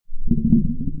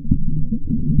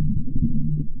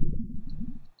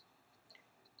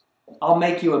I'll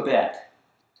make you a bet.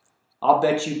 I'll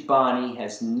bet you Bonnie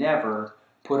has never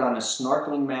put on a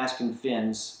snorkeling mask and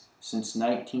fins since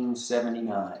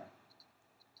 1979.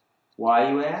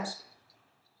 Why, you ask?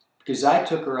 Because I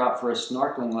took her out for a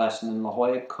snorkeling lesson in La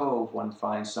Jolla Cove one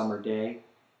fine summer day,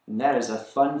 and that is a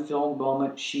fun-filled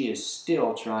moment she is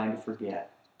still trying to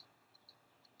forget.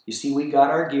 You see, we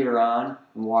got our gear on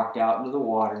and walked out into the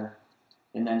water,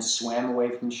 and then swam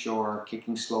away from shore,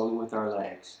 kicking slowly with our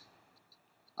legs.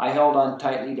 I held on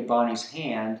tightly to Bonnie's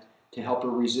hand to help her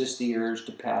resist the urge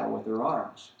to paddle with her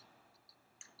arms.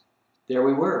 There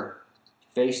we were,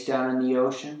 face down in the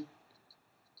ocean,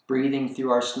 breathing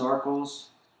through our snorkels,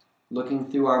 looking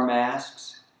through our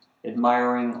masks,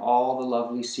 admiring all the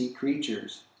lovely sea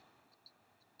creatures.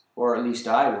 Or at least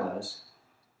I was.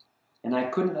 And I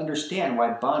couldn't understand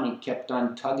why Bonnie kept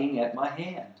on tugging at my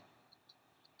hand.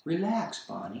 Relax,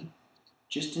 Bonnie.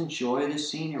 Just enjoy the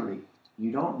scenery.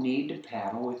 You don't need to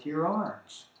paddle with your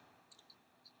arms.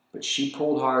 But she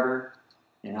pulled harder,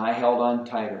 and I held on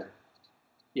tighter.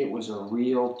 It was a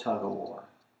real tug-of-war.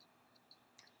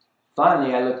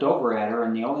 Finally, I looked over at her,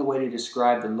 and the only way to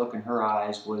describe the look in her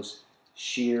eyes was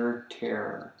sheer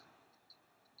terror.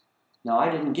 Now, I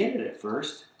didn't get it at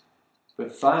first,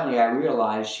 but finally I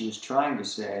realized she was trying to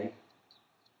say,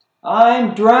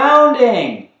 "I'm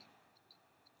drowning!"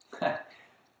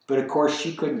 But of course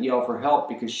she couldn't yell for help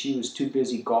because she was too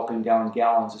busy gulping down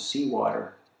gallons of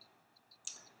seawater.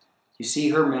 You see,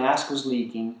 her mask was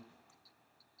leaking,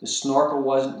 the snorkel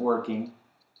wasn't working,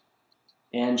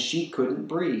 and she couldn't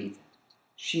breathe.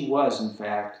 She was, in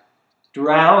fact,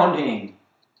 drowning.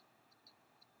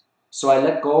 So I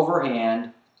let go of her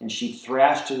hand, and she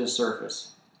thrashed to the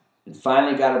surface, and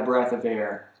finally got a breath of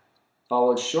air,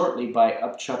 followed shortly by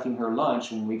upchucking her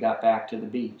lunch when we got back to the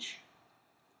beach.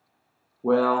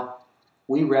 Well,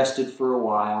 we rested for a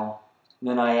while, and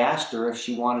then I asked her if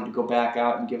she wanted to go back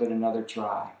out and give it another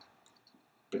try.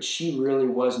 But she really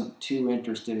wasn't too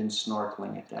interested in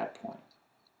snorkeling at that point.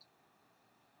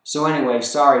 So anyway,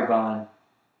 sorry, Bon.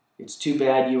 It's too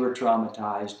bad you were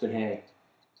traumatized, but hey,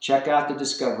 check out the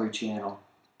Discovery Channel.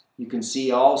 You can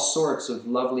see all sorts of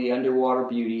lovely underwater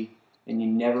beauty, and you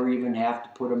never even have to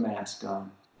put a mask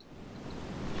on.